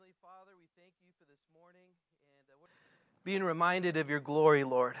being reminded of your glory,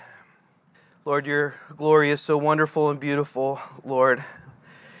 Lord. Lord, your glory is so wonderful and beautiful, Lord.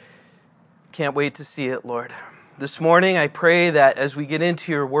 Can't wait to see it, Lord. This morning, I pray that as we get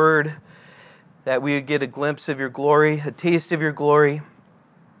into your word, that we would get a glimpse of your glory, a taste of your glory.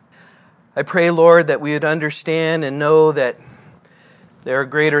 I pray, Lord, that we would understand and know that there are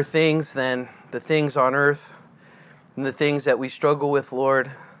greater things than the things on earth and the things that we struggle with, Lord.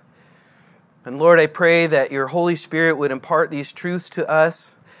 And Lord, I pray that your Holy Spirit would impart these truths to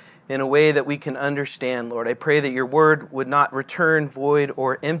us in a way that we can understand, Lord. I pray that your word would not return void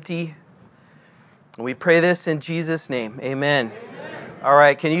or empty. And we pray this in Jesus' name. Amen. Amen. All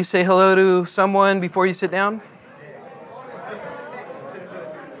right, can you say hello to someone before you sit down?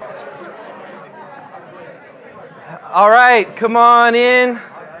 All right, come on in.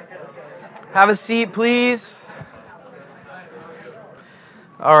 Have a seat, please.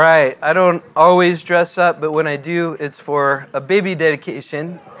 All right, I don't always dress up, but when I do, it's for a baby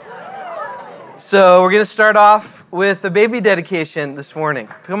dedication. So we're going to start off with the baby dedication this morning.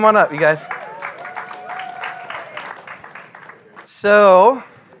 Come on up, you guys. So,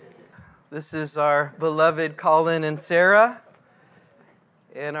 this is our beloved Colin and Sarah,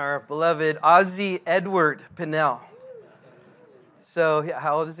 and our beloved Ozzy Edward Pinnell. So,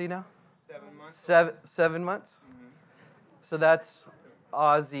 how old is he now? 7 months. 7 months? Mm-hmm. So that's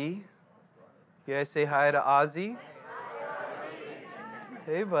Ozzy. You guys say hi to Ozzy.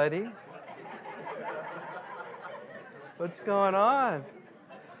 Hey, buddy. What's going on?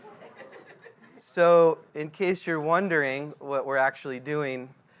 So, in case you're wondering what we're actually doing,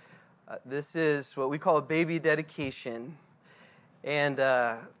 this is what we call a baby dedication. And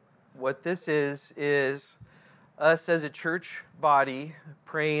what this is us as a church body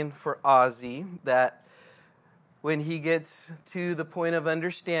praying for Ozzy, that when he gets to the point of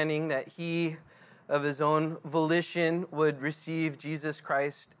understanding that he, of his own volition, would receive Jesus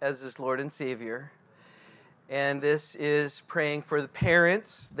Christ as his Lord and Savior. And this is praying for the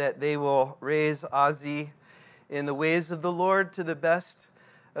parents, that they will raise Ozzy in the ways of the Lord to the best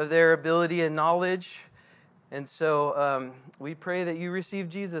of their ability and knowledge. And so we pray that you receive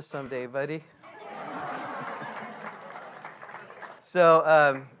Jesus someday, buddy.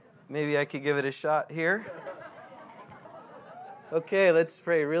 So maybe I could give it a shot here. Okay, let's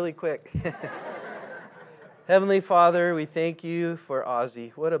pray really quick. Heavenly Father, we thank you for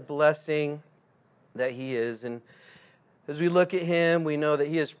Ozzy. What a blessing that he is. And as we look at him, we know that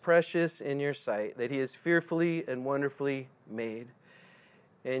he is precious in your sight, that he is fearfully and wonderfully made.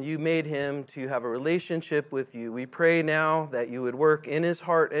 And you made him to have a relationship with you. We pray now that you would work in his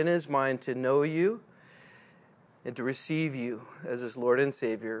heart and his mind to know you and to receive you as his Lord and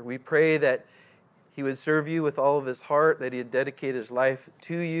Savior. We pray that he would serve you with all of his heart, that he'd dedicate his life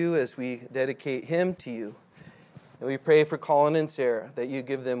to you as we dedicate him to you. And we pray for Colin and Sarah, that you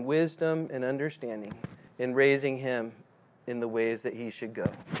give them wisdom and understanding in raising him in the ways that he should go.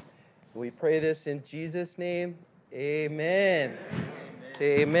 And we pray this in Jesus' name. Amen.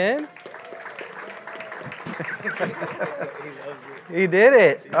 Amen. He did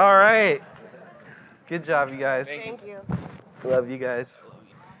it. All right. Good job, you guys. Thank you. Love you guys.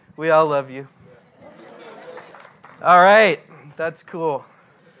 We all love you. All right. That's cool.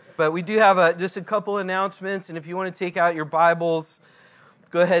 But we do have just a couple announcements, and if you want to take out your Bibles,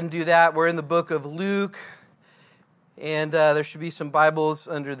 go ahead and do that. We're in the book of Luke, and there should be some Bibles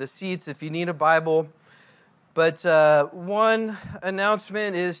under the seats if you need a Bible. But one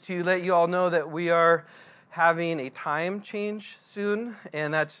announcement is to let you all know that we are having a time change soon,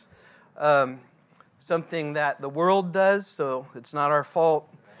 and that's something that the world does, so it's not our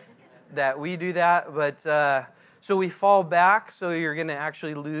fault that we do that, but so we fall back, so you're going to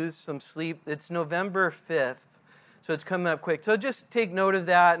actually lose some sleep. It's November 5th, so it's coming up quick. So just take note of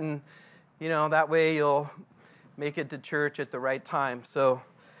that, and that way you'll make it to church at the right time. So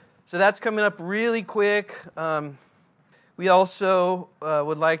that's coming up really quick. We also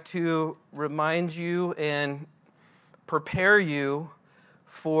would like to remind you and prepare you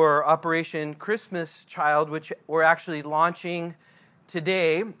for Operation Christmas Child, which we're actually launching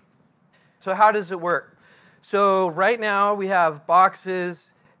today. So how does it work? So right now we have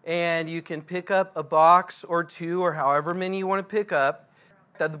boxes, and you can pick up a box or two or however many you want to pick up.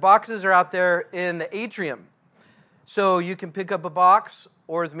 The boxes are out there in the atrium. So you can pick up a box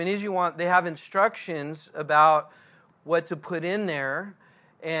or as many as you want. They have instructions about what to put in there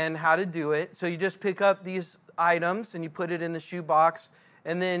and how to do it. So you just pick up these items and you put it in the shoe box,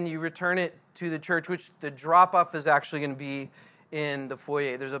 and then you return it to the church, which the drop-off is actually going to be in the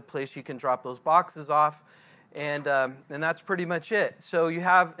foyer. There's a place you can drop those boxes off. And that's pretty much it. So you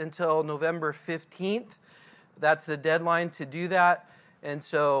have until November 15th that's the deadline to do that. And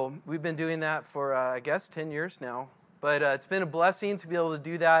so we've been doing that for, 10 years now. But it's been a blessing to be able to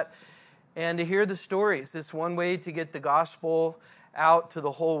do that and to hear the stories. It's one way to get the gospel out to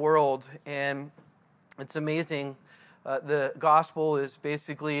the whole world. And it's amazing. The gospel is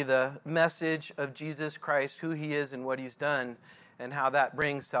basically the message of Jesus Christ, who he is and what he's done, and how that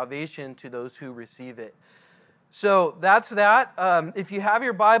brings salvation to those who receive it. So that's that. If you have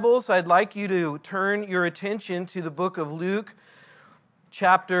your Bibles, I'd like you to turn your attention to the book of Luke,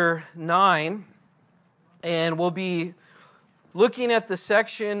 chapter 9. And we'll be looking at the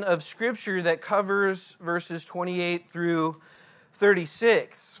section of Scripture that covers verses 28 through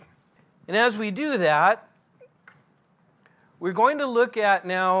 36. And as we do that, we're going to look at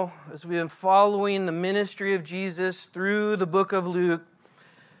now, as we've been following the ministry of Jesus through the book of Luke,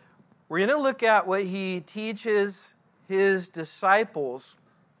 we're going to look at what he teaches his disciples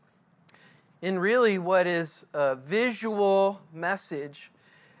in really what is a visual message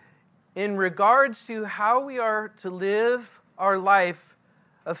in regards to how we are to live our life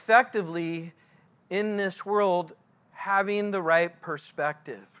effectively in this world, having the right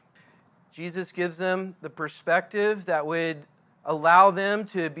perspective. Jesus gives them the perspective that would allow them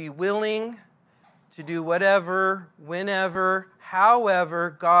to be willing to do whatever, whenever,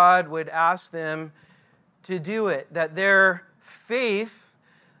 however God would ask them to do it. That their faith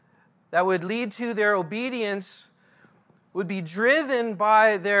that would lead to their obedience would be driven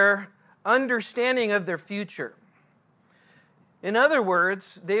by their understanding of their future. In other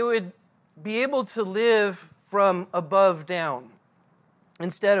words, they would be able to live from above down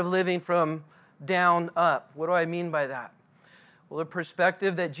instead of living from down up. What do I mean by that? Well, the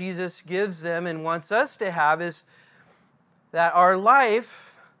perspective that Jesus gives them and wants us to have is that our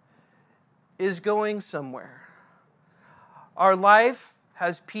life is going somewhere. Our life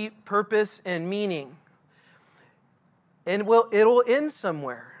has purpose and meaning. And it'll end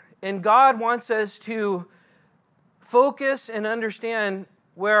somewhere. And God wants us to focus and understand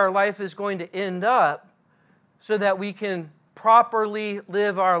where our life is going to end up so that we can properly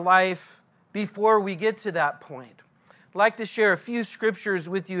live our life before we get to that point. I'd like to share a few scriptures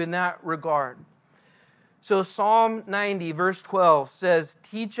with you in that regard. So Psalm 90, verse 12 says,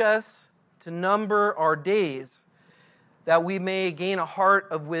 "Teach us to number our days, that we may gain a heart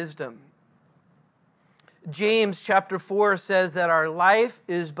of wisdom." James chapter 4 says that our life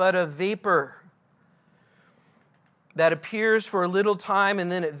is but a vapor that appears for a little time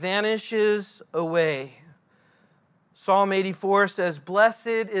and then it vanishes away. Psalm 84 says, "Blessed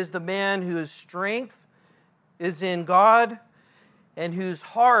is the man whose strength is in God and whose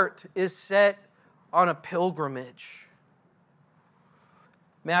heart is set on a pilgrimage."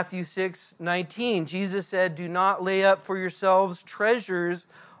 Matthew 6:19, Jesus said, "Do not lay up for yourselves treasures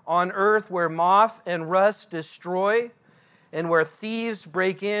on earth where moth and rust destroy and where thieves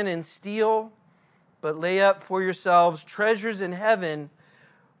break in and steal, but lay up for yourselves treasures in heaven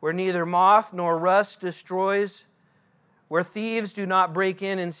where neither moth nor rust destroys, where thieves do not break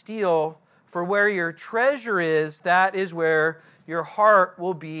in and steal. For where your treasure is, that is where your heart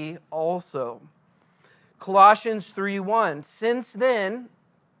will be also." Colossians 3:1, "Since then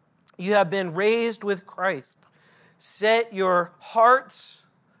you have been raised with Christ. Set your hearts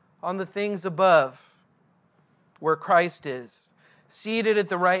on the things above, where Christ is, seated at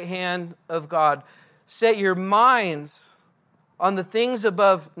the right hand of God. Set your minds on the things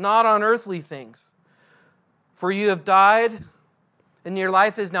above, not on earthly things. For you have died, and your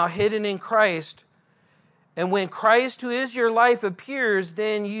life is now hidden in Christ. And when Christ, who is your life, appears,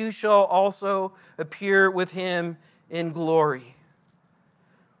 then you shall also appear with him in glory."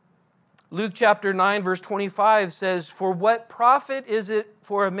 Luke chapter 9, verse 25 says, "For what profit is it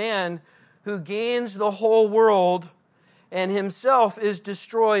for a man who gains the whole world and himself is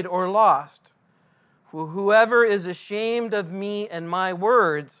destroyed or lost? For whoever is ashamed of me and my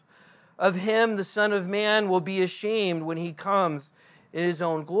words, of him the Son of Man will be ashamed when he comes in his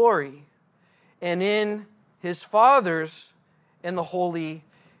own glory, and in his Father's and the holy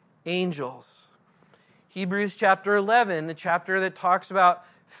angels." Hebrews chapter 11, the chapter that talks about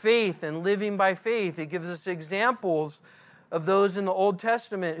faith and living by faith. It gives us examples of those in the Old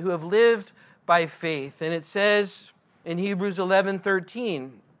Testament who have lived by faith. And it says in Hebrews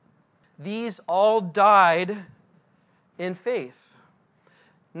 11:13, "These all died in faith,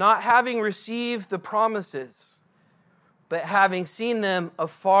 not having received the promises, but having seen them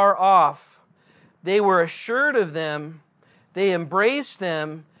afar off, they were assured of them, they embraced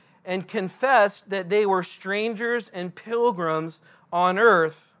them, and confessed that they were strangers and pilgrims on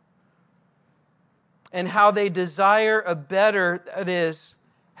earth, and how they desire a better, that is,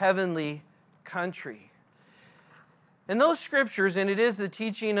 heavenly country." And those scriptures, and it is the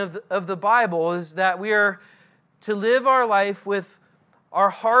teaching of the Bible, is that we are to live our life with our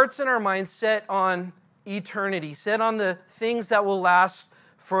hearts and our minds set on eternity, set on the things that will last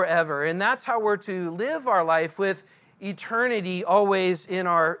forever. And that's how we're to live our life, with eternity always in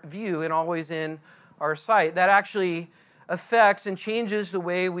our view and always in our sight. That actually affects and changes the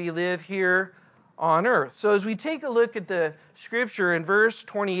way we live here on earth. So as we take a look at the scripture in verse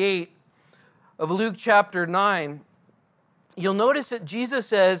 28 of Luke chapter 9, you'll notice that Jesus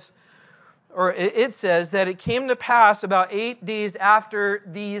says, or it says, that it came to pass about 8 days after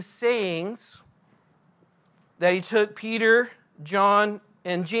these sayings that he took Peter, John,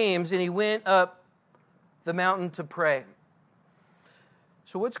 and James, and he went up the mountain to pray.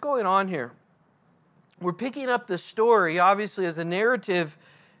 So what's going on here? We're picking up the story, obviously, as the narrative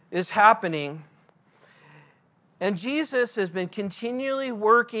is happening. And Jesus has been continually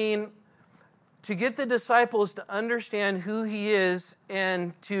working to get the disciples to understand who he is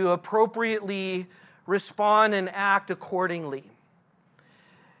and to appropriately respond and act accordingly.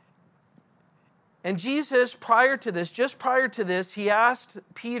 And Jesus, just prior to this, he asked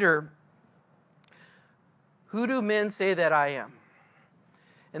Peter, "Who do men say that I am?"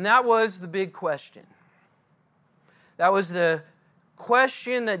 And that was the big question. That was the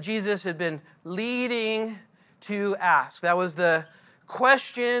question that Jesus had been leading to ask. That was the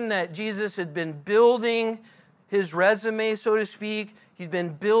question that Jesus had been building his resume, so to speak. He'd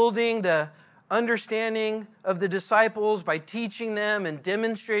been building the understanding of the disciples by teaching them and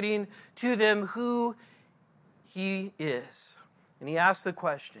demonstrating to them who he is. And he asked the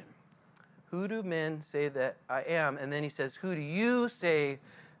question, "Who do men say that I am?" And then he says, "Who do you say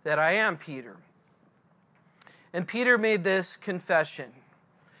that I am, Peter?" And Peter made this confession,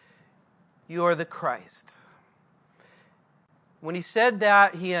 "You are the Christ." When he said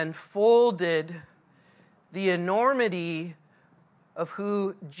that, he unfolded the enormity of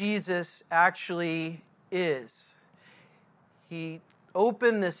who Jesus actually is. He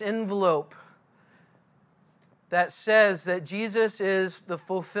opened this envelope that says that Jesus is the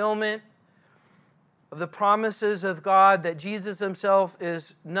fulfillment of the promises of God, that Jesus himself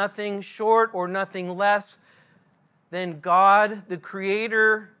is nothing short or nothing less than God, the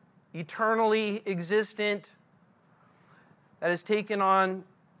Creator, eternally existent, that has taken on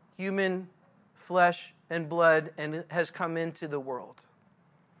human flesh and blood and has come into the world.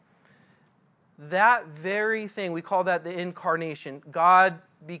 That very thing, we call that the incarnation. God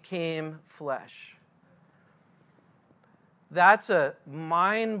became flesh. That's a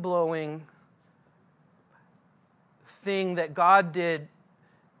mind-blowing thing that God did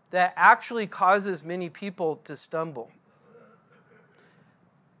that actually causes many people to stumble.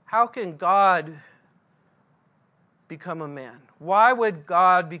 How can God become a man? Why would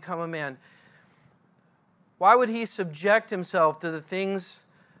God become a man? Why would he subject himself to the things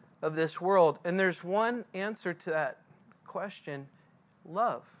of this world? And there's one answer to that question: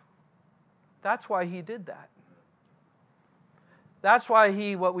 love. That's why he did that. That's why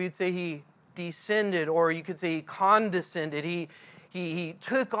he descended, or you could say he condescended. He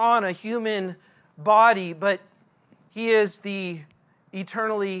took on a human body, but he is the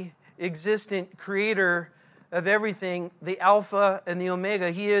eternally existent creator of everything, the Alpha and the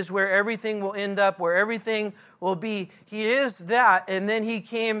Omega. He is where everything will end up, where everything will be. He is that, and then he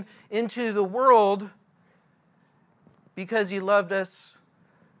came into the world because he loved us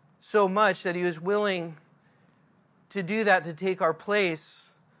so much that he was willing to do that, to take our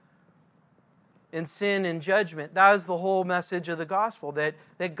place in sin and judgment. That is the whole message of the gospel,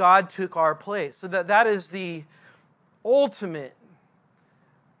 that God took our place. So that is the ultimate,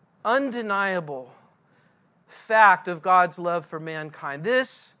 undeniable fact of God's love for mankind.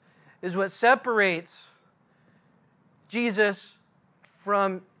 This is what separates Jesus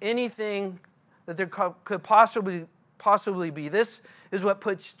from anything that there could possibly be. This is what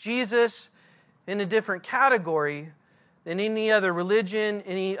puts Jesus in a different category than any other religion,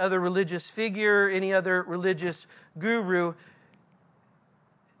 any other religious figure, any other religious guru.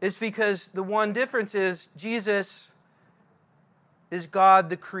 It's because the one difference is Jesus is God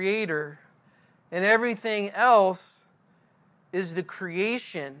the Creator, and everything else is the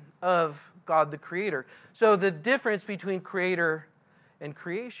creation of God the Creator. So the difference between Creator and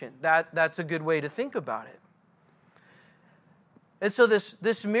creation, that's a good way to think about it. And so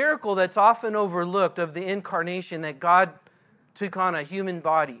this miracle that's often overlooked of the incarnation, that God took on a human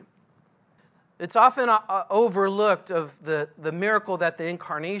body, it's often overlooked of the miracle that the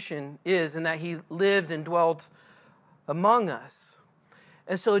incarnation is, and that he lived and dwelt among us.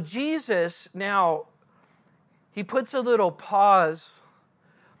 And so Jesus now, he puts a little pause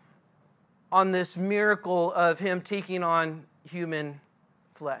on this miracle of him taking on human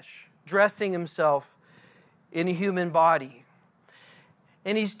flesh, dressing himself in a human body.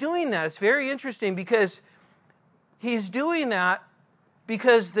 And he's doing that. It's very interesting because he's doing that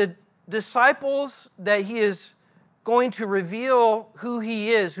because the disciples that he is going to reveal who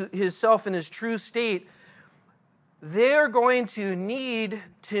he is, himself in his true state, they're going to need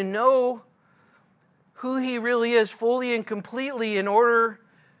to know who he really is fully and completely in order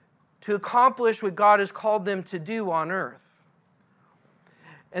to accomplish what God has called them to do on earth.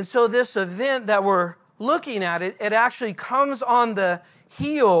 And so this event that we're looking at, it actually comes on the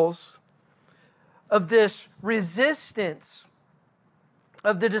heels of this resistance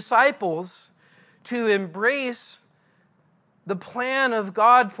of the disciples to embrace the plan of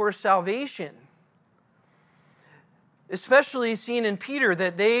God for salvation. Especially seen in Peter,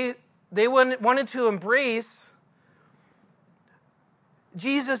 that they wanted to embrace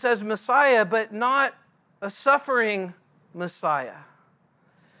Jesus as Messiah, but not a suffering Messiah.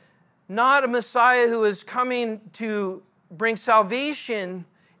 Not a Messiah who is coming to bring salvation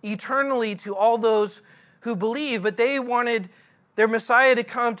eternally to all those who believe, but they wanted their Messiah to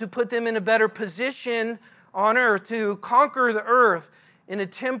come to put them in a better position on earth, to conquer the earth in a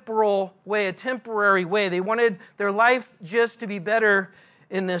temporal way, a temporary way. They wanted their life just to be better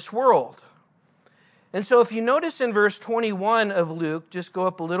in this world. And so if you notice in verse 21 of Luke, just go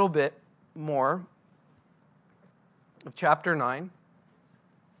up a little bit more, of chapter 9.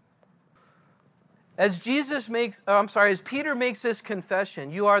 As Peter makes this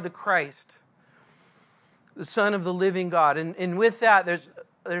confession, "You are the Christ, the Son of the living God." And with that,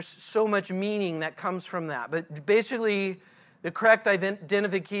 there's so much meaning that comes from that. But basically, the correct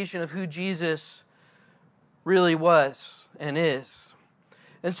identification of who Jesus really was and is.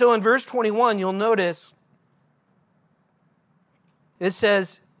 And so in verse 21, you'll notice it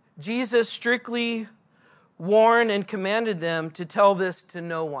says, Jesus strictly warned and commanded them to tell this to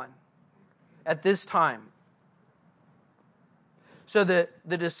no one at this time. So the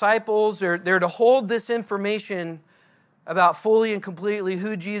disciples, they're to hold this information about fully and completely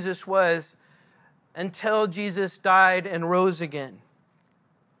who Jesus was until Jesus died and rose again.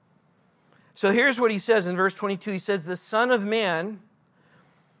 So here's what he says in verse 22. He says, "The Son of Man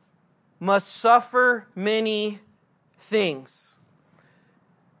must suffer many things."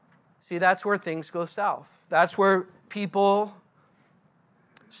 See, that's where things go south. That's where people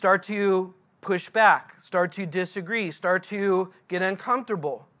start to push back, start to disagree, start to get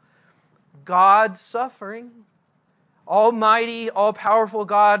uncomfortable. God suffering, almighty, all-powerful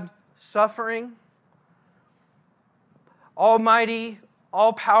God suffering, almighty,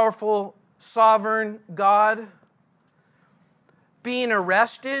 all-powerful, sovereign God being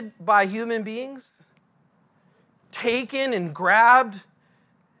arrested by human beings, taken and grabbed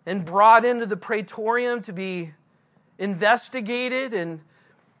and brought into the praetorium to be investigated, and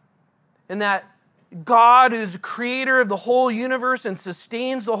that God, who's the creator of the whole universe and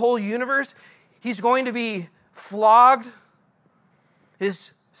sustains the whole universe, he's going to be flogged.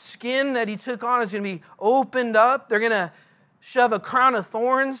 His skin that he took on is going to be opened up. They're going to shove a crown of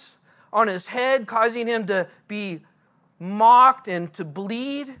thorns on his head, causing him to be mocked and to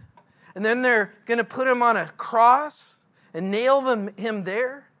bleed. And then they're going to put him on a cross and nail him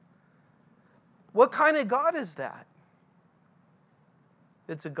there. What kind of God is that?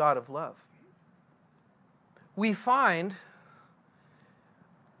 It's a God of love. We find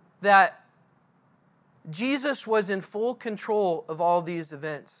that Jesus was in full control of all these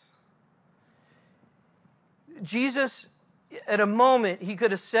events. Jesus, at a moment, he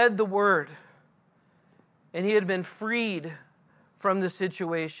could have said the word and he had been freed from the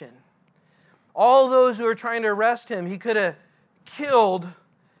situation. All those who were trying to arrest him, he could have killed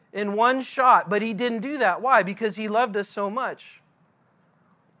in one shot, but he didn't do that. Why? Because he loved us so much.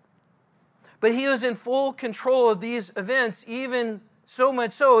 But he was in full control of these events, even so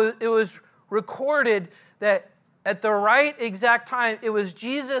much so, it was recorded that at the right exact time, it was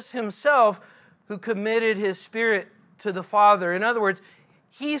Jesus himself who committed his spirit to the Father. In other words,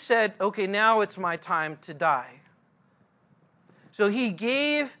 he said, okay, now it's my time to die. So he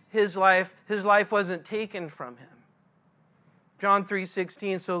gave his life. His life wasn't taken from him. John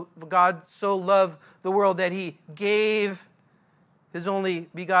 3:16, so God so loved the world that he gave his only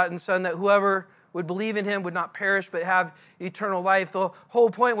begotten Son, that whoever would believe in him would not perish but have eternal life. The whole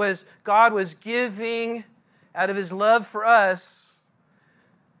point was God was giving out of his love for us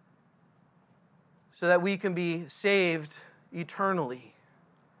so that we can be saved eternally.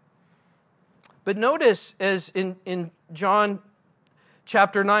 But notice, as in John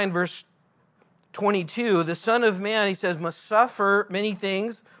chapter 9, verse 22, the Son of Man, he says, must suffer many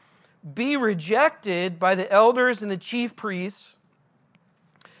things, be rejected by the elders and the chief priests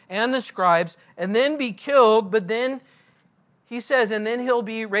and the scribes, and then be killed, but then he says, and then he'll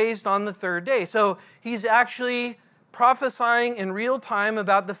be raised on the third day. So he's actually prophesying in real time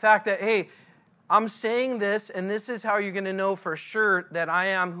about the fact that, hey, I'm saying this, and this is how you're going to know for sure that I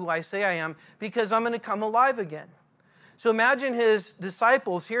am who I say I am, because I'm going to come alive again. So imagine his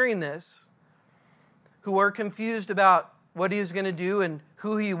disciples hearing this, who are confused about what he was going to do and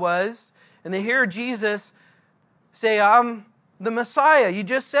who he was. And they hear Jesus say, I'm the Messiah. You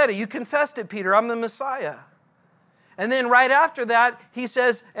just said it. You confessed it, Peter. I'm the Messiah. And then right after that, he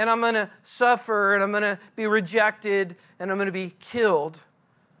says, and I'm going to suffer, and I'm going to be rejected, and I'm going to be killed.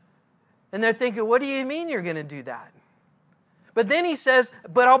 And they're thinking, what do you mean you're going to do that? But then he says,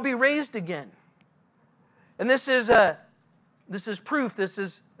 but I'll be raised again. And this is proof. This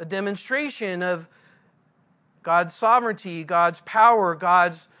is a demonstration of God's sovereignty, God's power,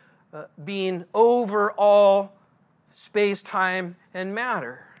 God's being over all space, time, and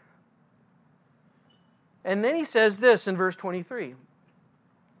matter. And then he says this in verse 23.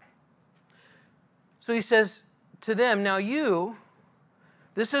 So he says to them, now you,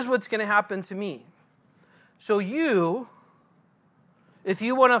 this is what's going to happen to me. So you, if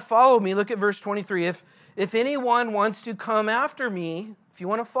you want to follow me, look at verse 23. If anyone wants to come after me, if you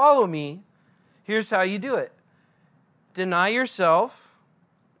want to follow me, here's how you do it. Deny yourself.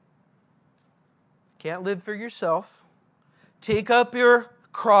 Can't live for yourself. Take up your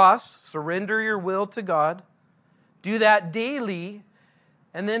cross. Surrender your will to God. Do that daily,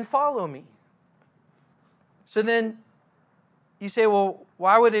 and then follow me. So then you say, well,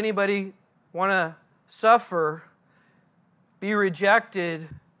 why would anybody want to suffer, be rejected,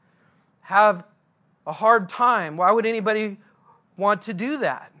 have a hard time? Why would anybody want to do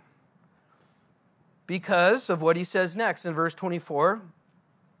that? Because of what he says next in verse 24.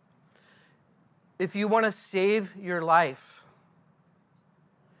 If you want to save your life,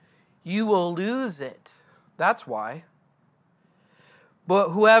 you will lose it. That's why. But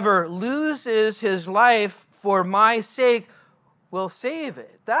whoever loses his life for my sake will save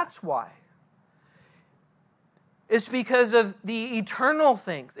it. That's why. It's because of the eternal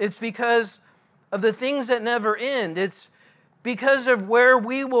things. It's because of the things that never end. It's because of where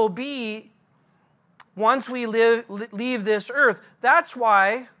we will be once we leave this earth. That's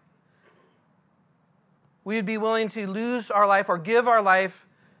why we would be willing to lose our life or give our life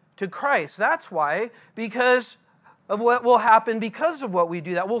to Christ. That's why, because of what will happen because of what we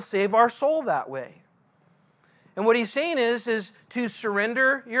do. That will save our soul that way. And what he's saying is to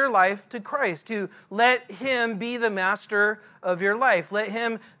surrender your life to Christ, to let him be the master of your life. Let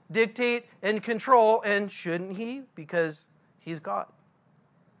him dictate and control, and shouldn't he? Because he's God.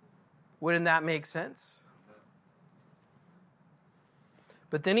 Wouldn't that make sense?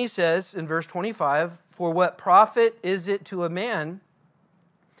 But then he says in verse 25, for what profit is it to a man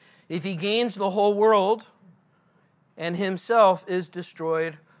if he gains the whole world and himself is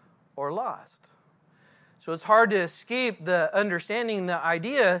destroyed or lost? So it's hard to escape the understanding, the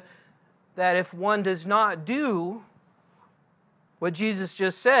idea that if one does not do what Jesus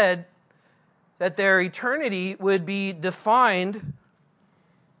just said, that their eternity would be defined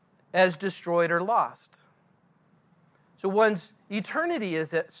as destroyed or lost. So one's eternity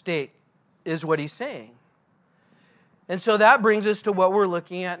is at stake, is what he's saying. And so that brings us to what we're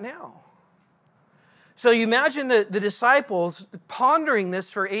looking at now. So you imagine the disciples pondering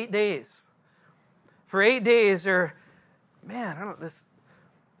this for 8 days. For 8 days, they're, man, I don't know, this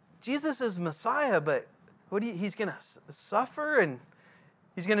Jesus is Messiah, but he's going to suffer and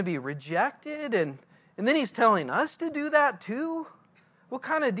he's going to be rejected, and then he's telling us to do that too? What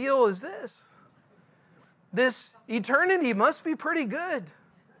kind of deal is this? This eternity must be pretty good.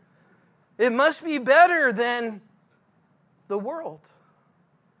 It must be better than the world.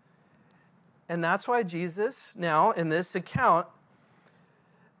 And that's why Jesus now, in this account,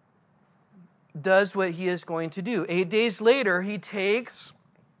 does what he is going to do. 8 days later, he takes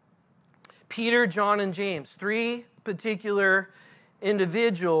Peter, John, and James, 3 particular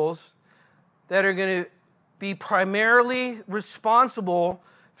individuals that are going to be primarily responsible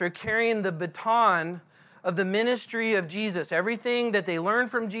for carrying the baton of the ministry of Jesus. Everything that they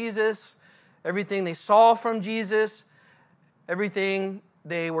learned from Jesus, everything they saw from Jesus, everything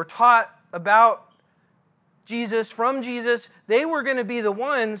they were taught about Jesus, from Jesus, they were going to be the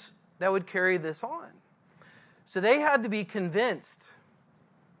ones that would carry this on. So they had to be convinced,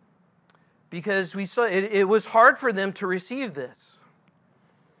 because we saw it was hard for them to receive this.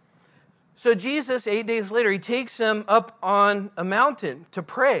 So Jesus, 8 days later, he takes them up on a mountain to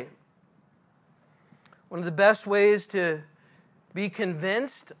pray. One of the best ways to be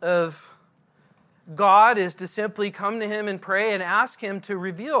convinced of God is to simply come to Him and pray and ask Him to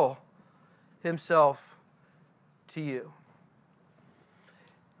reveal Himself to you.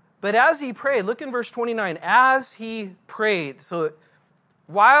 But as he prayed, look in verse 29, as he prayed, so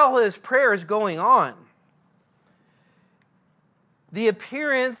while his prayer is going on, the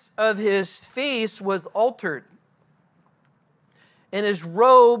appearance of his face was altered, and his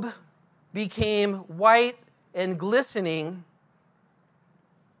robe became white and glistening.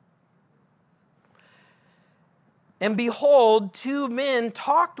 And behold, two men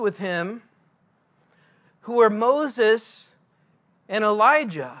talked with him, who were Moses and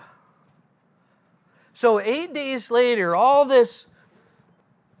Elijah. So 8 days later, all this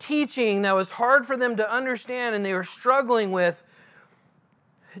teaching that was hard for them to understand and they were struggling with,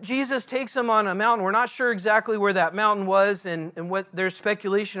 Jesus takes them on a mountain. We're not sure exactly where that mountain was and what there's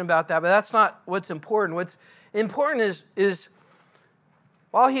speculation about that, but that's not what's important. What's important is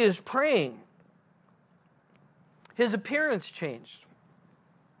while he is praying, his appearance changed.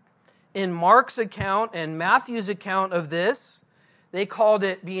 In Mark's account and Matthew's account of this, they called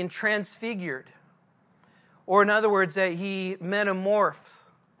it being transfigured. Or in other words, that he metamorphed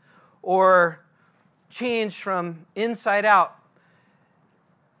or changed from inside out.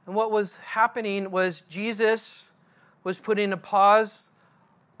 And what was happening was Jesus was putting a pause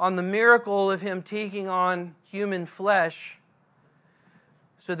on the miracle of him taking on human flesh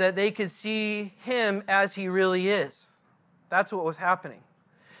so that they could see him as he really is. That's what was happening.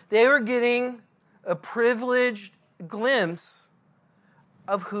 They were getting a privileged glimpse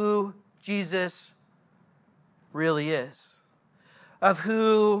of who Jesus really is, of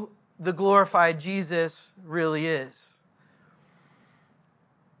who the glorified Jesus really is,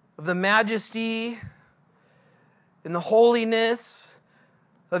 of the majesty and the holiness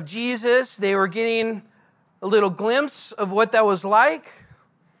of Jesus. They were getting a little glimpse of what that was like.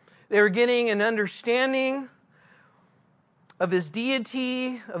 They were getting an understanding of his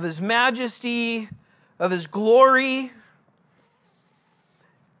deity, of his majesty, of his glory.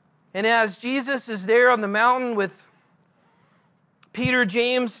 And as Jesus is there on the mountain with Peter,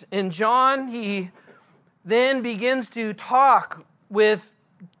 James, and John, he then begins to talk with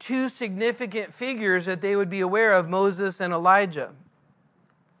two significant figures that they would be aware of, Moses and Elijah.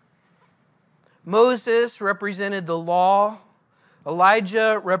 Moses represented the law.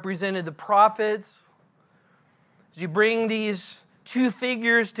 Elijah represented the prophets. As you bring these two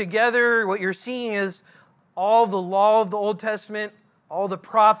figures together, what you're seeing is all the law of the Old Testament, all the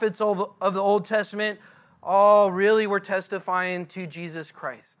prophets of the Old Testament, all really were testifying to Jesus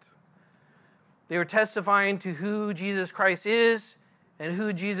Christ. They were testifying to who Jesus Christ is and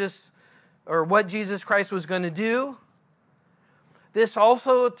what Jesus Christ was going to do. This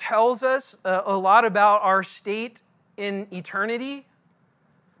also tells us a lot about our state in eternity,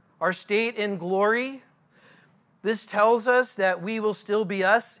 our state in glory. This tells us that we will still be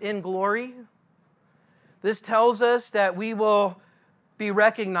us in glory. This tells us that we will be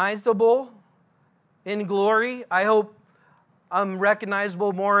recognizable in glory. I hope I'm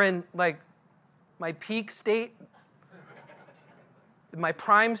recognizable more in like my peak state, my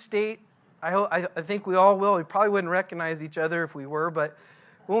prime state. I think we all will. We probably wouldn't recognize each other if we were, but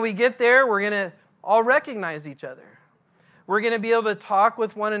when we get there, we're going to all recognize each other. We're going to be able to talk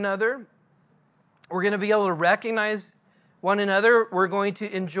with one another. We're going to be able to recognize one another. We're going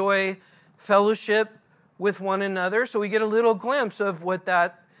to enjoy fellowship with one another. So we get a little glimpse of what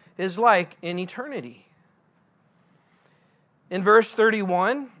that is like in eternity. In verse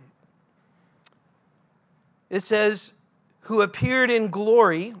 31, it says, who appeared in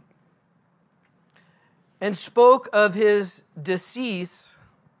glory and spoke of his decease,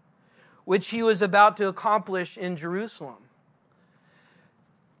 which he was about to accomplish in Jerusalem.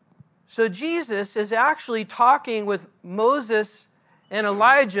 So Jesus is actually talking with Moses and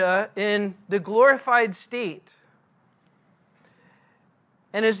Elijah in the glorified state.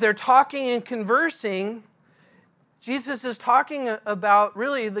 And as they're talking and conversing, Jesus is talking about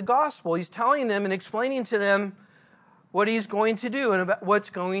really the gospel. He's telling them and explaining to them what he's going to do and about what's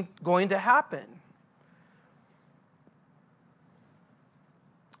going to happen.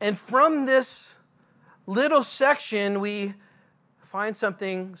 And from this little section, we find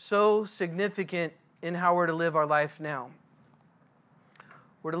something so significant in how we're to live our life now.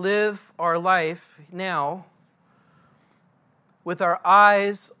 We're to live our life now with our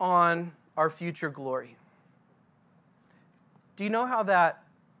eyes on our future glory. Do you know how that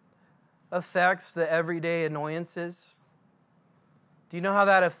affects the everyday annoyances? Do you know how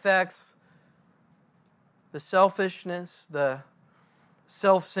that affects the selfishness, the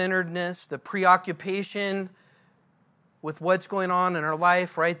self-centeredness, the preoccupation with what's going on in our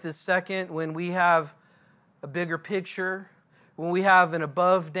life right this second, when we have a bigger picture, when we have an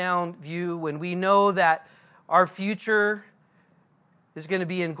above-down view, when we know that our future is going to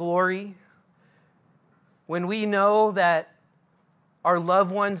be in glory, when we know that our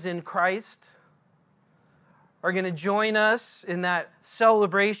loved ones in Christ are going to join us in that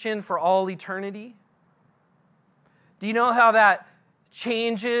celebration for all eternity? Do you know how that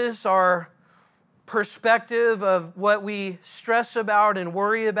changes our perspective of what we stress about and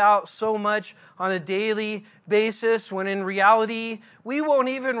worry about so much on a daily basis, when in reality, we won't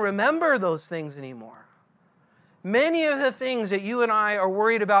even remember those things anymore? Many of the things that you and I are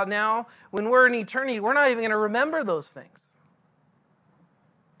worried about now, when we're in eternity, we're not even going to remember those things.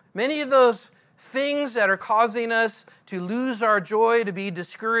 Many of those things that are causing us to lose our joy, to be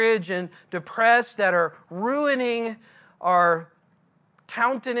discouraged and depressed, that are ruining our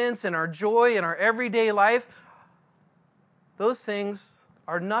countenance and our joy in our everyday life, those things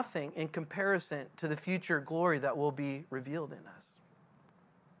are nothing in comparison to the future glory that will be revealed in us.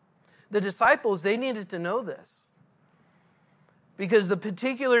 The disciples, they needed to know this, because the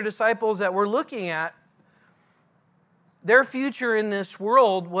particular disciples that we're looking at, their future in this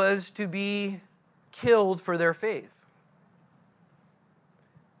world was to be killed for their faith.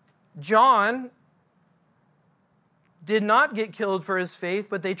 John did not get killed for his faith,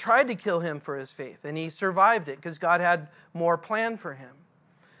 but they tried to kill him for his faith, and he survived it because God had more planned for him.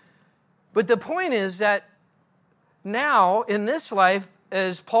 But the point is that now, in this life,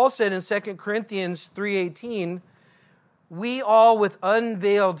 as Paul said in 2 Corinthians 3:18, we all with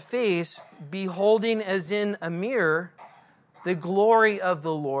unveiled face, beholding as in a mirror the glory of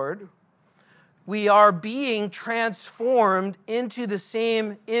the Lord, we are being transformed into the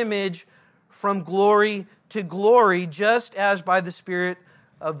same image from glory to glory, just as by the Spirit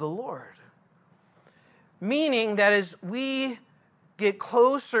of the Lord. Meaning that as we get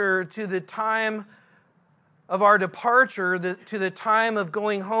closer to the time of our departure, to the time of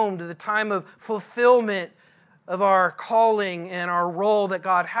going home, to the time of fulfillment of our calling and our role that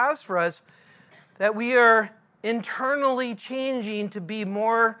God has for us, that we are internally changing to be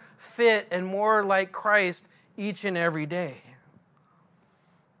more fit and more like Christ each and every day.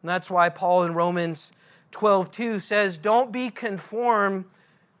 And that's why Paul in Romans 12:2 says, don't be conformed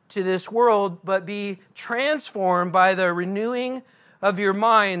to this world, but be transformed by the renewing of your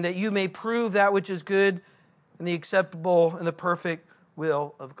mind, that you may prove that which is good and the acceptable and the perfect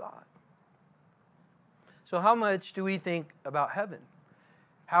will of God. So how much do we think about heaven?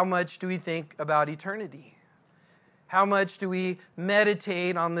 How much do we think about eternity? How much do we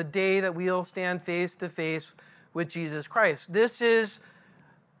meditate on the day that we'll stand face to face with Jesus Christ? This is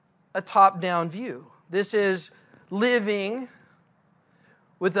a top-down view. This is living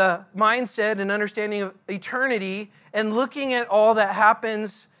with a mindset and understanding of eternity and looking at all that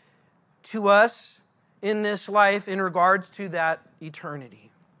happens to us in this life in regards to that eternity.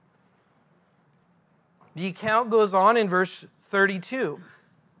 The account goes on in verse 32,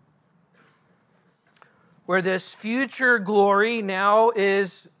 where this future glory now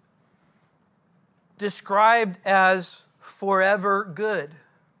is described as forever good.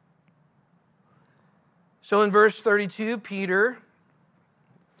 So in verse 32, Peter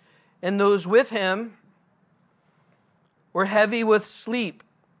and those with him were heavy with sleep.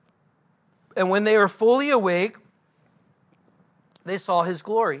 And when they were fully awake, they saw his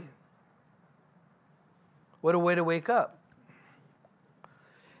glory. What a way to wake up.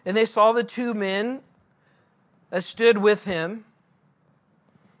 And they saw the two men that stood with him.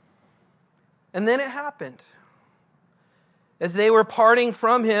 And then it happened, as they were parting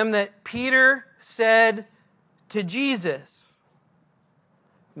from him, that Peter said to Jesus,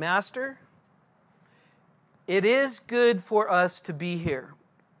 Master, it is good for us to be here.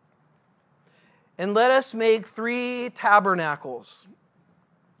 And let us make 3 tabernacles,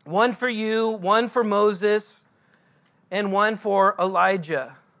 one for you, one for Moses, and one for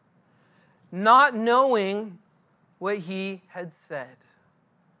Elijah, not knowing what he had said.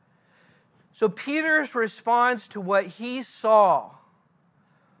 So Peter's response to what he saw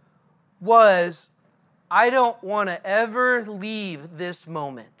was, I don't want to ever leave this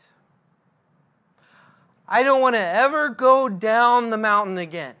moment. I don't want to ever go down the mountain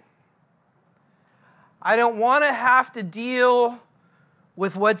again. I don't want to have to deal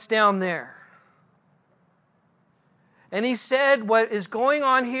with what's down there. And he said what is going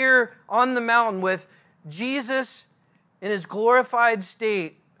on here on the mountain with Jesus in his glorified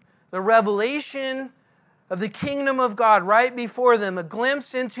state, the revelation of the kingdom of God right before them, a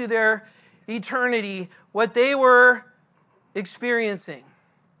glimpse into their eternity, what they were experiencing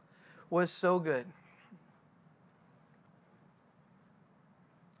was so good.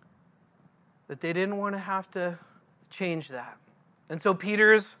 that they didn't want to have to change that. And so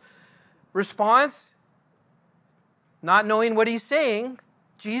Peter's response, not knowing what he's saying,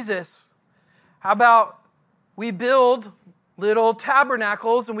 Jesus, how about we build little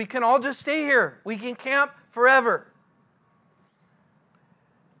tabernacles and we can all just stay here. We can camp forever.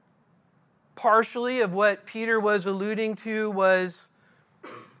 Partially of what Peter was alluding to was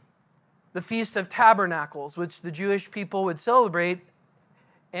the Feast of Tabernacles, which the Jewish people would celebrate,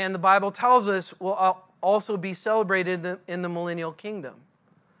 and the Bible tells us will also be celebrated in the millennial kingdom.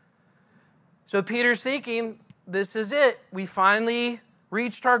 So Peter's thinking, this is it. We finally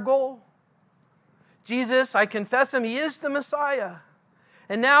reached our goal. Jesus, I confess him, he is the Messiah.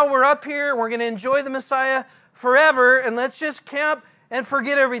 And now we're up here, we're going to enjoy the Messiah forever, and let's just camp and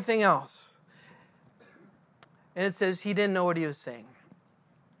forget everything else. And it says he didn't know what he was saying.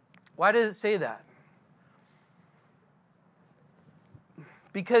 Why does it say that?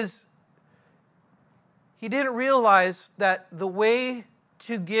 Because he didn't realize that the way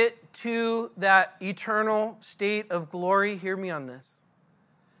to get to that eternal state of glory, hear me on this,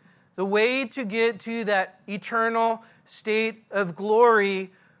 the way to get to that eternal state of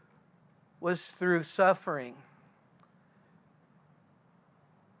glory was through suffering,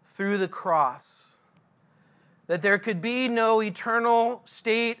 through the cross. That there could be no eternal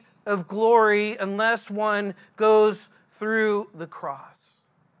state of glory unless one goes through the cross.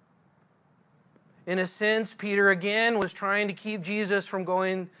 In a sense, Peter again was trying to keep Jesus from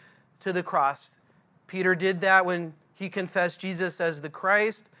going to the cross. Peter did that when he confessed Jesus as the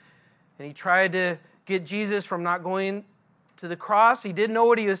Christ, and he tried to get Jesus from not going to the cross. He didn't know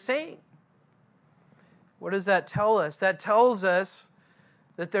what he was saying. What does that tell us? That tells us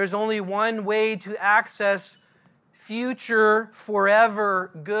that there's only one way to access future,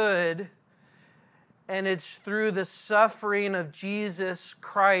 forever good, and it's through the suffering of Jesus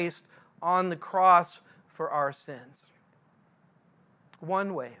Christ on the cross for our sins.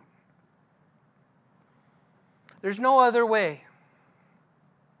 One way. There's no other way.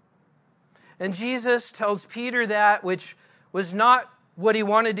 And Jesus tells Peter that, which was not what he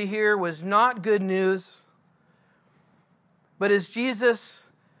wanted to hear, was not good news. But as Jesus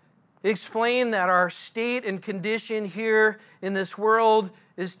explained that our state and condition here in this world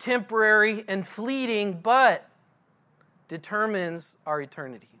is temporary and fleeting, but determines our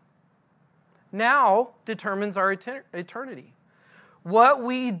eternity. Now determines our eternity. What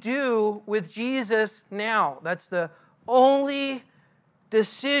we do with Jesus now, that's the only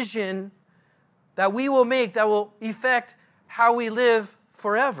decision that we will make that will affect how we live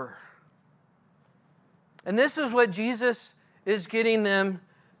forever. And this is what Jesus is getting them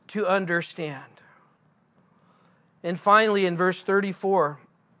to understand. And finally, in verse 34,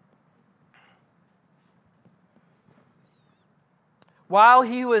 while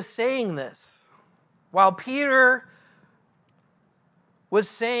he was saying this, while Peter was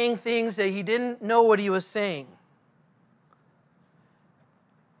saying things that he didn't know what he was saying,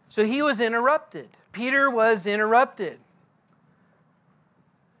 so he was interrupted. Peter was interrupted.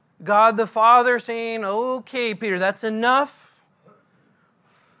 God the Father saying, okay, Peter, that's enough.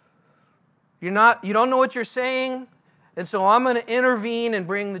 You don't know what you're saying, and so I'm going to intervene and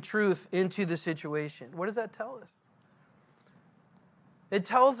bring the truth into the situation. What does that tell us? It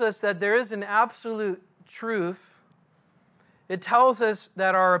tells us that there is an absolute truth. It tells us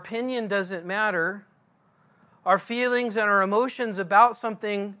that our opinion doesn't matter. Our feelings and our emotions about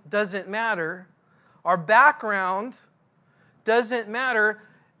something doesn't matter. Our background doesn't matter.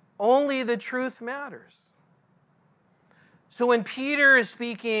 Only the truth matters. So when Peter is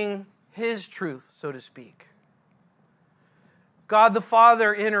speaking his truth, so to speak, God the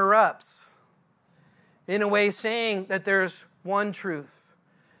Father interrupts in a way saying that there's one truth.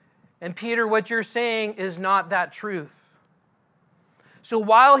 And Peter, what you're saying is not that truth. So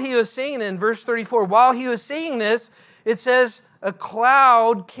while he was saying, in verse 34, while he was saying this, it says a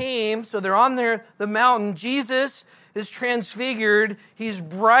cloud came. So they're on the mountain. Jesus is transfigured. He's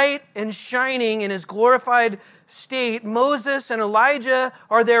bright and shining in his glorified state. Moses and Elijah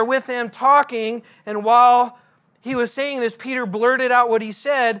are there with him talking. And while he was saying this, Peter blurted out what he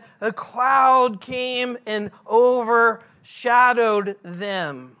said. A cloud came and overshadowed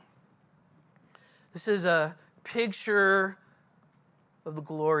them. This is a picture of the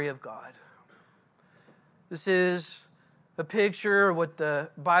glory of God. This is a picture of what the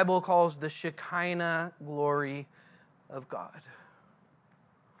Bible calls the Shekinah glory of God.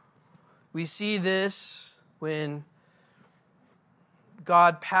 We see this when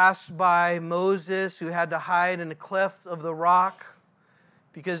God passed by Moses, who had to hide in a cleft of the rock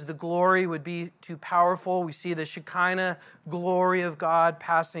because the glory would be too powerful. We see the Shekinah glory of God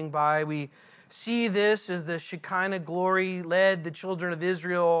passing by. We see this as the Shekinah glory led the children of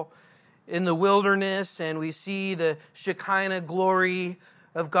Israel in the wilderness, and we see the Shekinah glory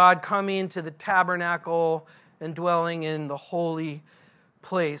of God coming to the tabernacle and dwelling in the holy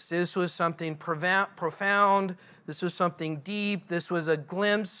place. This was something profound. This was something deep. This was a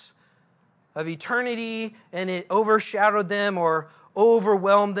glimpse of eternity, and it overshadowed them or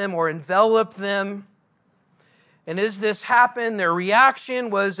overwhelmed them or enveloped them. And as this happened, their reaction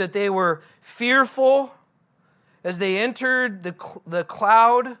was that they were fearful as they entered the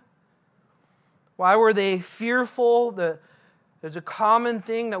cloud. Why were they fearful? There's a common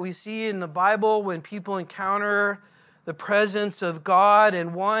thing that we see in the Bible when people encounter the presence of God.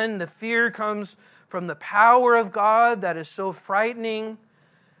 And one, the fear comes from the power of God that is so frightening,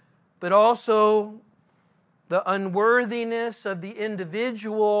 but also the unworthiness of the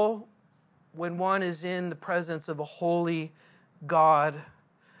individual when one is in the presence of a holy God.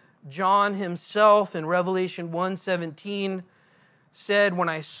 John himself in Revelation 1:17 said, "When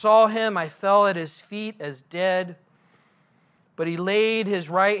I saw him, I fell at his feet as dead. But he laid his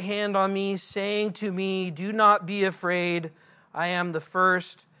right hand on me, saying to me, 'Do not be afraid. I am the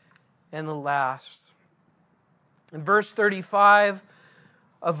first and the last.'" In verse 35,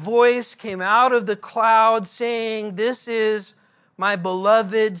 a voice came out of the cloud saying, "This is my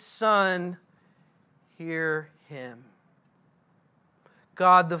beloved Son, hear him."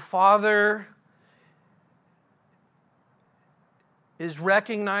 God the Father is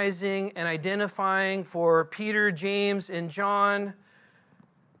recognizing and identifying for Peter, James, and John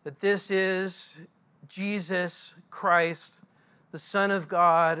that this is Jesus Christ, the Son of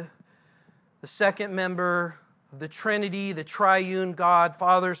God, the second member of the Trinity, the triune God,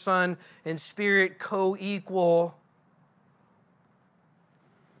 Father, Son, and Spirit, co-equal.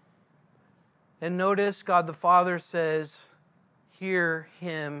 And notice God the Father says, "Hear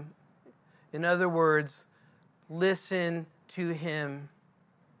him." In other words, listen to him.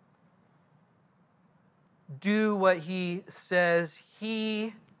 Do what he says.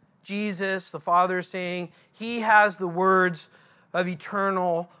 He, Jesus, the Father, is saying, he has the words of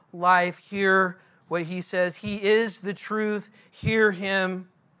eternal life. Hear what he says. He is the truth. Hear him.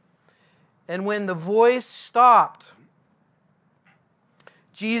 And when the voice stopped,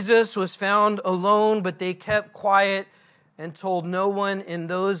 Jesus was found alone, but they kept quiet and told no one in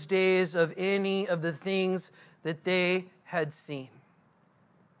those days of any of the things that they had seen.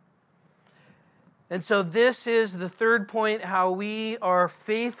 And so this is the third point, how we are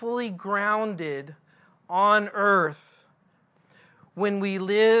faithfully grounded on earth when we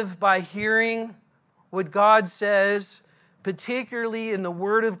live by hearing what God says, particularly in the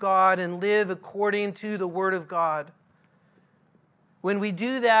Word of God, and live according to the Word of God. When we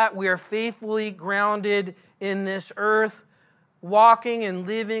do that, we are faithfully grounded in this earth, walking and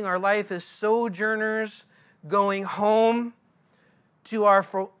living our life as sojourners, going home to our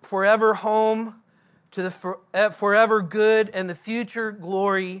forever home, to the forever good and the future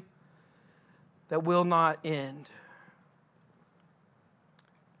glory that will not end.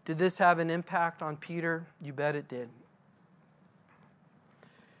 Did this have an impact on Peter? You bet it did.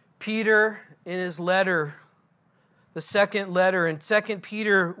 Peter, in his letter, the second letter, in 2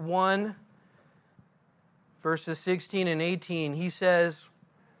 Peter 1, verses 16 and 18, he says,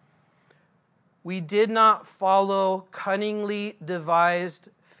 "We did not follow cunningly devised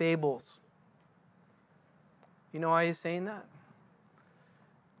fables." You know why he's saying that?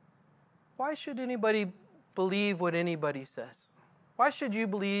 Why should anybody believe what anybody says? Why should you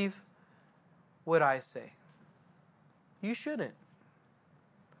believe what I say? You shouldn't.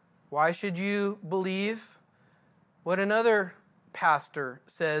 Why should you believe what another pastor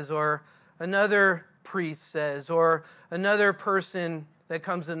says, or another priest says, or another person that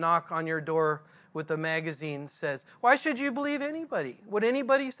comes to knock on your door with a magazine says? Why should you believe anybody, what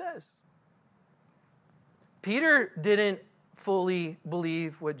anybody says? Peter didn't fully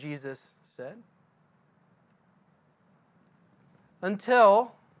believe what Jesus said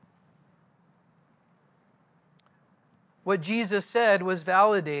until what Jesus said was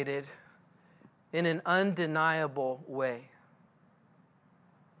validated in an undeniable way.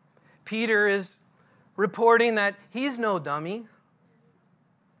 Peter is reporting that he's no dummy.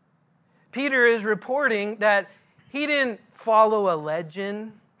 Peter is reporting that he didn't follow a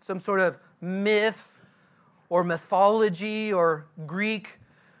legend, some sort of myth or mythology or Greek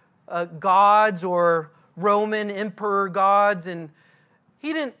gods or Roman emperor gods, and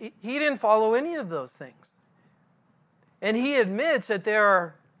he didn't follow any of those things. And he admits that there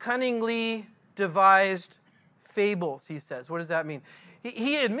are cunningly devised fables, he says. What does that mean?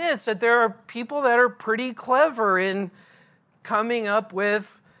 He admits that there are people that are pretty clever in coming up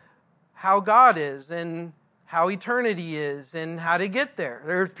with how God is and how eternity is and how to get there.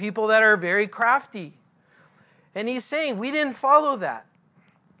 There's people that are very crafty. And he's saying, we didn't follow that.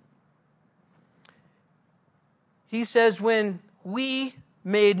 He says, when we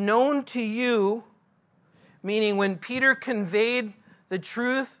made known to you, meaning when Peter conveyed the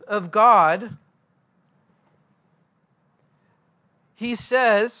truth of God, he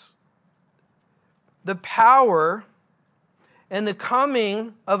says, the power and the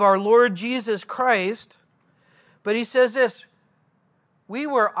coming of our Lord Jesus Christ. But he says this, we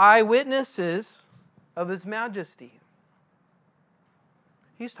were eyewitnesses of His majesty.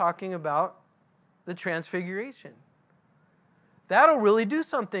 He's talking about the transfiguration. That'll really do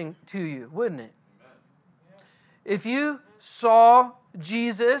something to you, wouldn't it? If you saw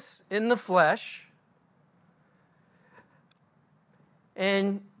Jesus in the flesh,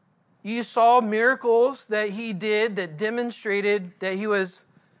 and you saw miracles that He did that demonstrated that He was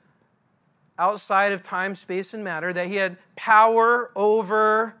outside of time, space, and matter, that He had power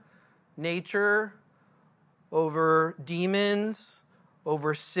over nature, over demons,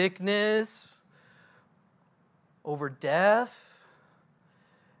 over sickness, over death.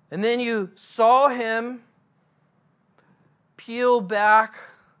 And then you saw Him peel back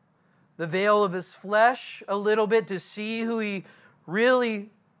the veil of His flesh a little bit to see who He really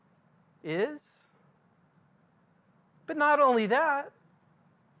is. But not only that,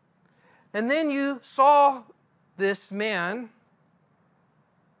 and then you saw this man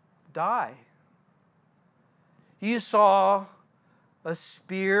die. You saw a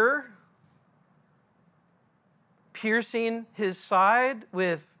spear piercing His side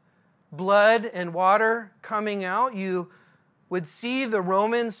with blood and water coming out. You would see the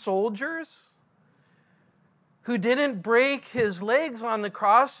Roman soldiers who didn't break His legs on the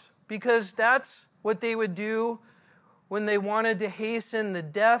cross, because that's what they would do when they wanted to hasten the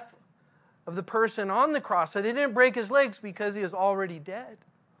death of the person on the cross. So they didn't break His legs because He was already dead.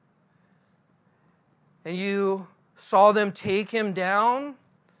 And you saw them take Him down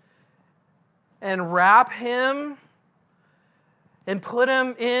and wrap Him and put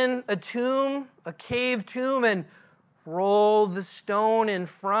Him in a tomb, a cave tomb, and roll the stone in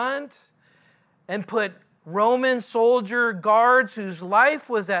front and put Roman soldier guards whose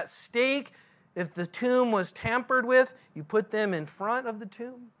life was at stake. If the tomb was tampered with, you put them in front of the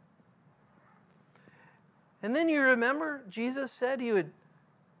tomb. And then you remember Jesus said He would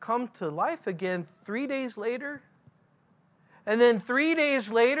come to life again 3 days later. And then 3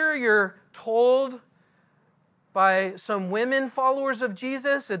 days later, you're told by some women followers of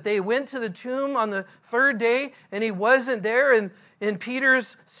Jesus that they went to the tomb on the third day and He wasn't there. And in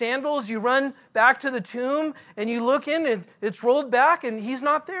Peter's sandals, you run back to the tomb and you look in and it's rolled back and He's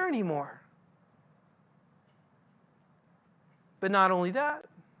not there anymore. But not only that,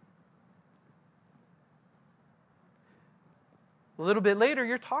 a little bit later,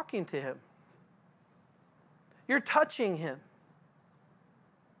 you're talking to Him. You're touching Him.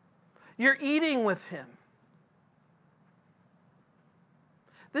 You're eating with Him.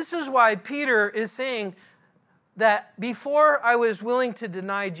 This is why Peter is saying that before I was willing to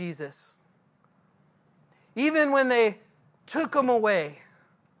deny Jesus, even when they took Him away,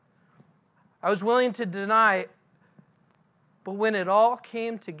 I was willing to deny, but when it all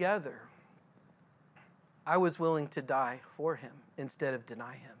came together, I was willing to die for Him instead of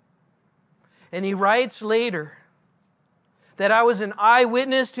deny Him. And he writes later that I was an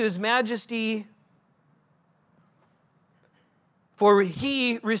eyewitness to His majesty, for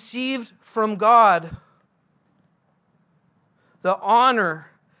He received from God the honor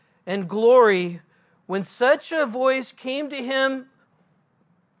and glory when such a voice came to Him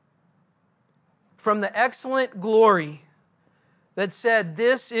from the excellent glory that said,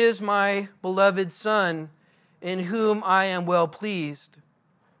 "This is my beloved Son, in whom I am well pleased."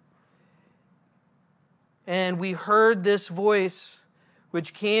 And we heard this voice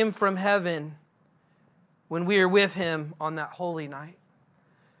which came from heaven when we were with Him on that holy night.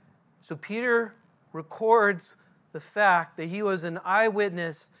 So Peter records the fact that he was an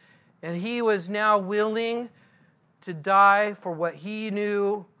eyewitness and he was now willing to die for what he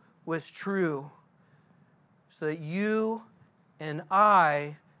knew was true, so that you and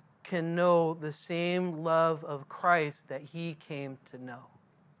I can know the same love of Christ that He came to know.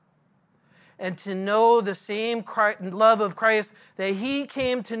 And to know the same love of Christ that He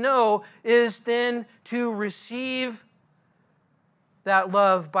came to know is then to receive that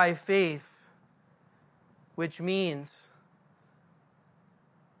love by faith, which means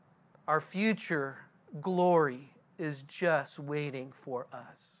our future glory is just waiting for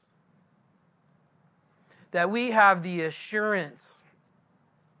us. That we have the assurance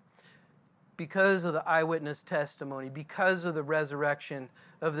because of the eyewitness testimony, because of the resurrection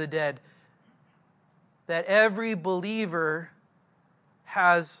of the dead, that every believer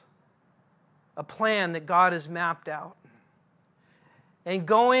has a plan that God has mapped out. And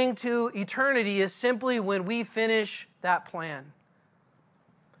going to eternity is simply when we finish that plan.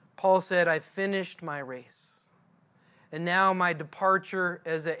 Paul said, "I finished my race, and now my departure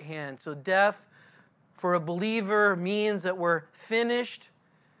is at hand." So death for a believer means that we're finished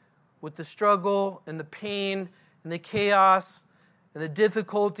with the struggle and the pain and the chaos and the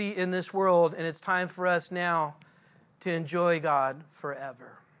difficulty in this world, and it's time for us now to enjoy God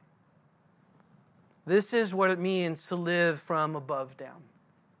forever. This is what it means to live from above down,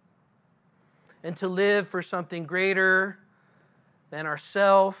 and to live for something greater than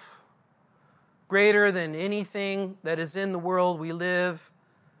ourself, greater than anything that is in the world. We live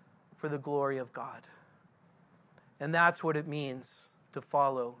for the glory of God. And that's what it means to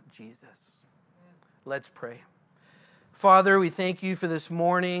follow Jesus. Let's pray. Father, we thank you for this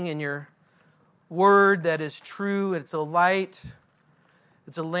morning and your word that is true. It's a light.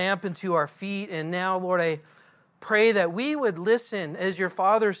 It's a lamp unto our feet. And now, Lord, I pray that we would listen, as your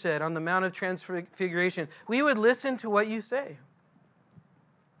Father said on the Mount of Transfiguration. We would listen to what you say.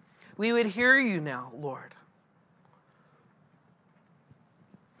 We would hear you now, Lord.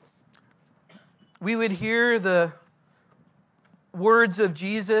 We would hear the words of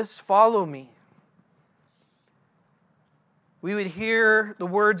Jesus, "Follow me." We would hear the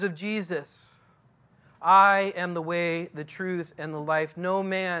words of Jesus, "I am the way, the truth, and the life. No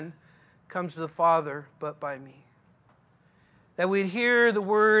man comes to the Father but by me." That we'd hear the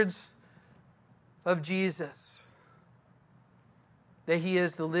words of Jesus, that He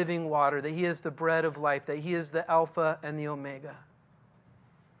is the living water, that He is the bread of life, that He is the Alpha and the Omega.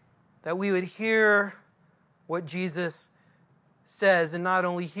 That we would hear what Jesus says, and not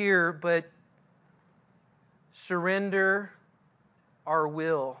only hear, but surrender our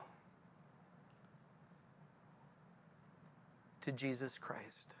will to Jesus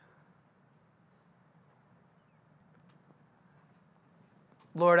Christ.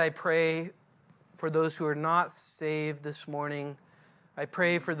 Lord, I pray for those who are not saved this morning. I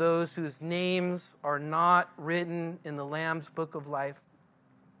pray for those whose names are not written in the Lamb's book of life.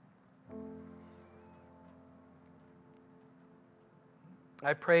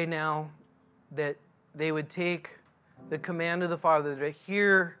 I pray now that they would take the command of the Father to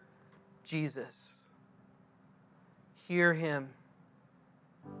hear Jesus, hear Him,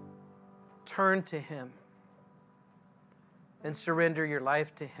 turn to Him, and surrender your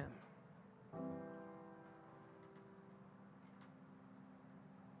life to Him.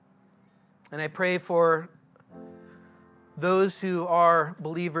 And I pray for those who are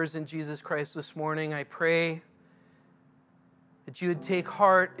believers in Jesus Christ this morning. I pray that you would take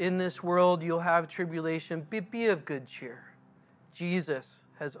heart. In this world you'll have tribulation. Be of good cheer. Jesus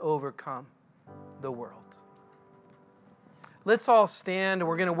has overcome the world. Let's all stand, and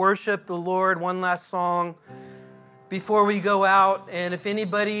we're going to worship the Lord. One last song before we go out. And if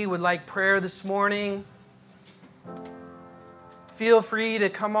anybody would like prayer this morning, feel free to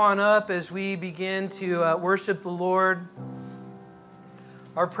come on up as we begin to worship the Lord.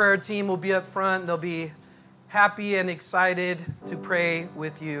 Our prayer team will be up front. They'll be happy and excited to pray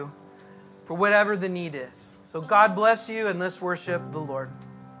with you for whatever the need is. So God bless you, and let's worship the Lord.